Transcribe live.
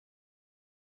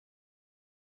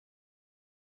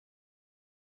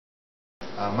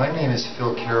My name is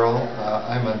Phil Carroll.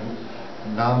 I'm a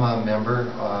NAHMA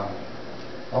member,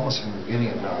 almost from the beginning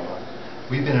of NAHMA.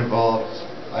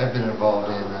 I've been involved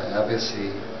in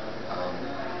advocacy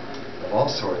of all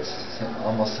sorts,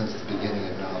 almost since the beginning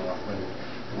of NAHMA, when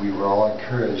we were all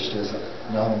encouraged as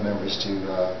NAHMA members to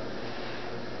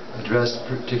address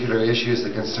particular issues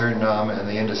that concern NAHMA and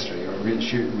the industry, or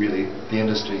really the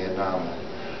industry and NAHMA.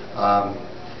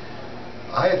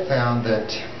 I have found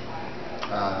that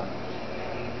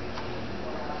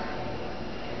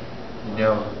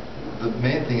the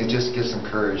main thing is just get some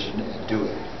courage and do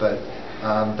it. But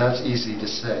that's easy to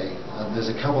say. There's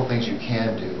a couple things you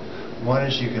can do. One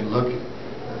is you can look.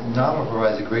 NAHMA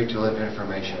provides a great deal of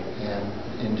information and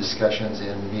in discussions,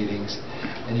 in meetings,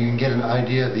 and you can get an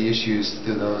idea of the issues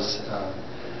through those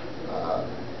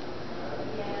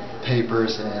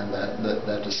papers and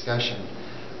that discussion.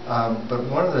 But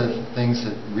one of the things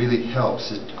that really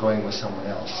helps is going with someone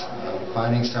else,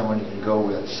 finding someone you can go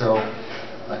with. So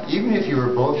even if you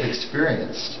were both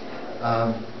experienced,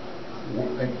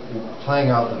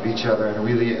 playing off of each other, and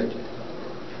really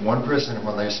one person,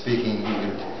 when they're speaking,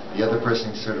 the other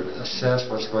person sort of assess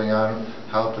what's going on,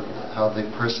 how the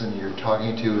person you're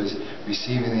talking to is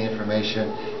receiving the information,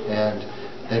 and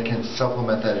they can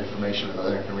supplement that information with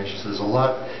other information. So there's a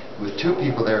lot. With two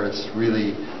people there, it's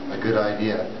really a good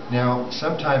idea. Now,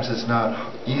 sometimes it's not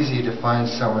easy to find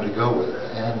someone to go with,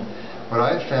 and what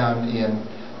I've found in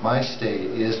my state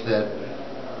is that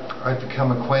I've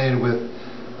become acquainted with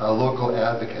a local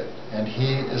advocate, and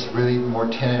he is really more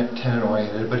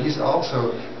tenant-oriented, but he's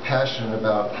also passionate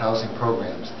about housing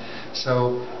programs.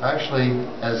 So actually,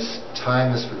 as time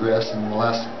has progressed in the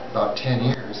last about 10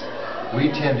 years,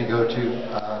 we tend to go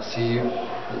to see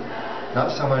not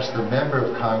so much the member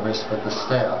of Congress, but the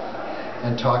staff,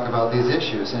 and talk about these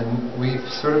issues. And we've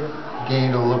sort of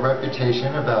gained a little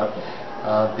reputation about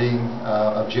being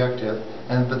objective,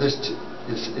 but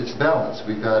it's balanced.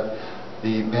 We've got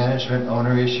the management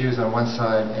owner issues on one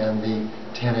side and the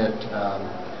tenant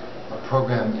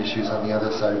program issues on the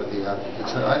other side with the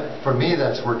advocates. So for me,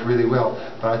 that's worked really well,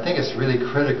 but I think it's really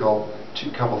critical.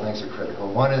 A couple things are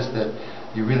critical. One is that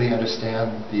you really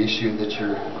understand the issue that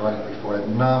you're going before,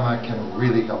 and NAHMA can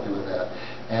really help you with that.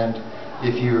 And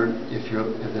if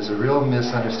there's a real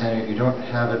misunderstanding, if you don't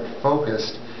have it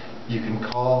focused, you can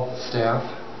call staff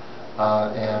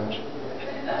and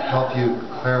help you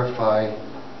clarify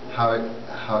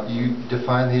how you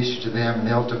define the issue to them, and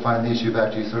they'll define the issue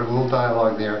back to you. Sort of a little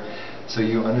dialogue there, so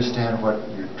you understand what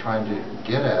you're trying to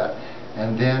get at.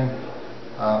 And then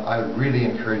I really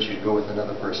encourage you to go with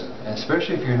another person, and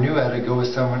especially if you're new at it, go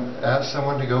with someone. Ask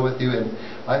someone to go with you. And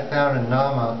I found in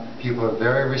NAHMA, people are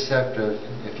very receptive.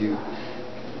 If you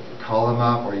call them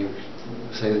up, or you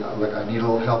say, "Look, I need a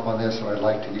little help on this," or "I'd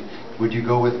like to. Would you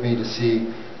go with me to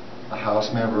see a House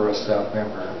member or a staff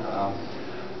member?"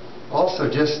 Also,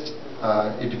 just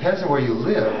it depends on where you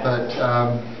live, but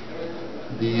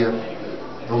the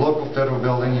local federal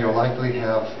building, you'll likely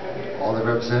have all the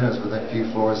representatives within a few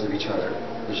floors of each other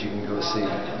that you can go see.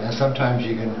 And sometimes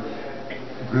you can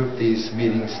group these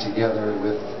meetings together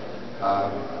with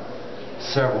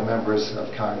several members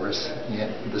of Congress,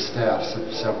 the staffs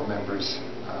of several members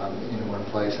in one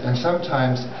place. And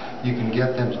sometimes you can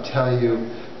get them to tell you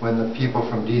when the people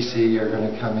from D.C. are going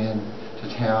to come in to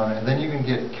town, and then you can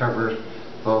cover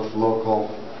both local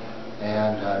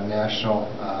and national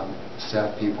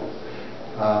staff people.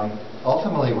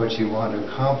 Ultimately, what you want to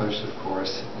accomplish, of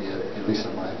course, at least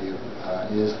in my view,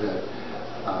 is that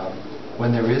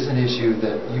when there is an issue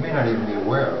that you may not even be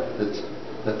aware of,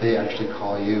 that they actually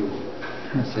call you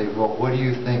and say, "Well, what do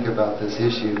you think about this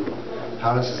issue?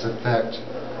 How does this affect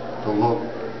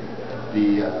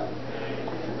the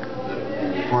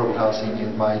affordable housing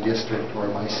in my district or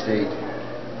my state?"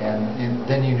 And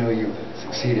then you know you've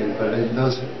succeeded. But in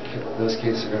those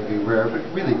cases are going to be rare. But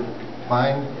really,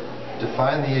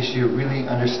 define the issue, really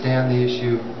understand the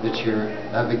issue that you're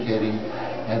advocating,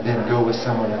 and then go with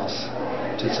someone else,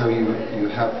 so you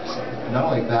have not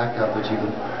only backup, but you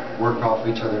can work off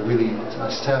each other, really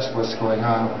assess what's going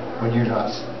on when you're not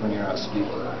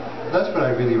speaking. That's what I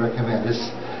really recommend.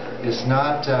 It's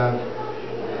not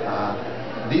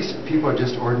these people are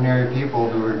just ordinary people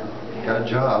who got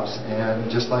jobs, and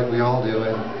just like we all do,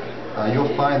 and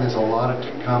you'll find there's a lot of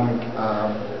common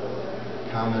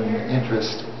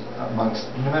interest amongst,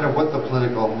 no matter what the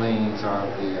political leanings are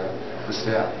of the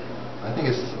staff. I think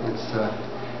it's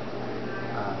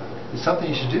something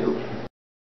you should do.